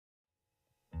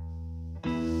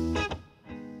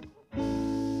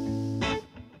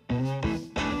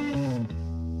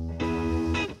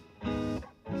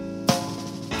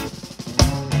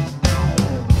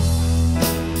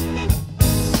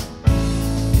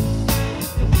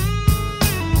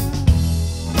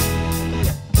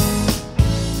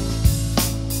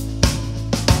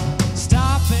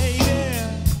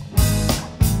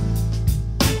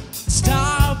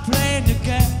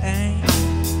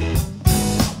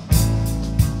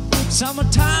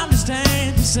Summertime is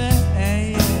staying the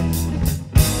same.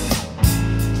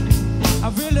 I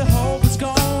really hope it's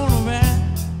gonna rain.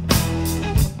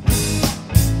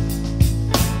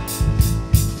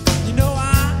 You know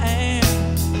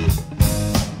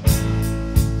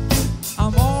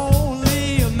I'm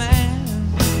only a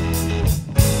man.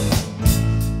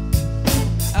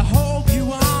 I hope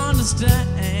you understand.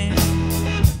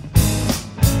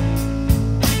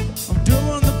 I'm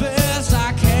doing the best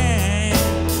I can.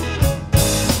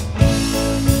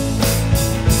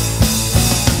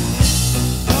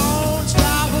 Don't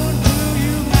stop until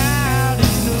you had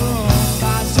enough.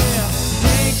 I said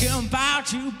thinking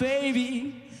about you, baby,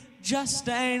 just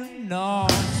ain't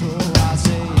enough. So I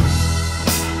say,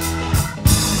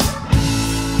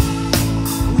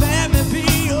 let me be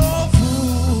your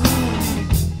fool.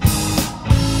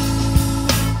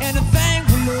 Anything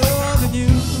for loving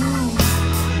you.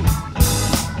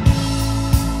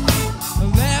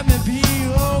 Let me be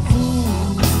your fool.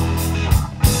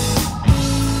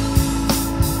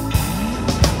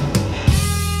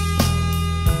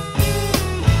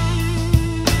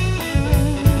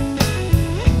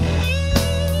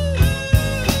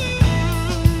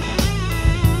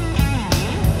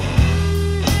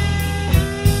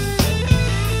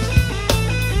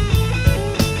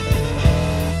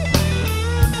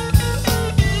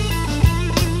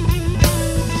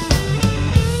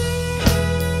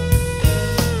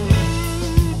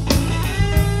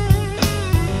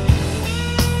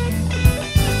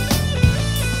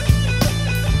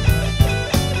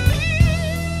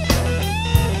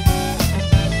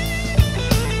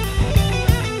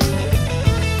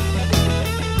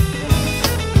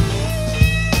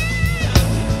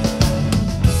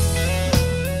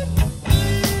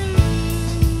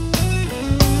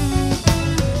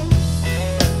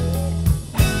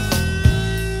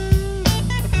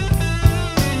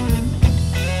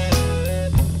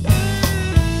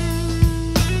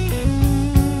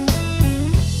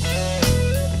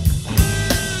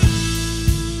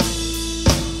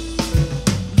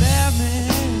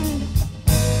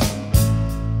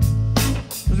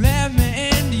 Let me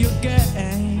into your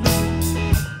game.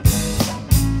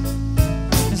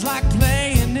 It's like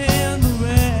playing in the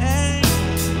rain.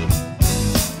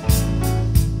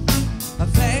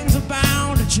 Things are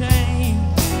bound to change.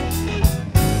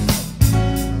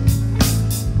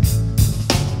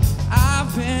 I've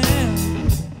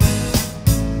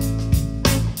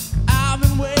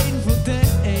been waiting for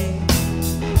days.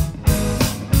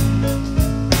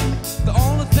 The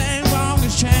only thing wrong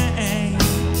is change.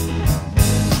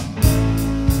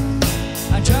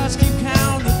 I just keep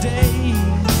counting the days.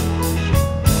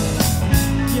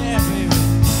 Yeah, baby.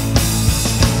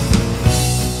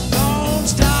 Don't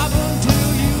stop until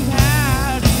you've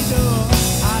had enough.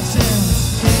 I said,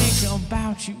 thinking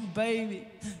about you, baby,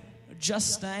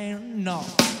 just ain't enough.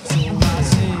 So I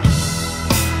say,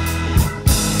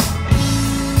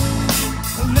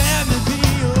 let me be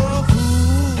your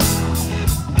fool.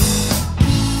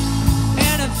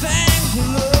 Anything for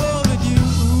love.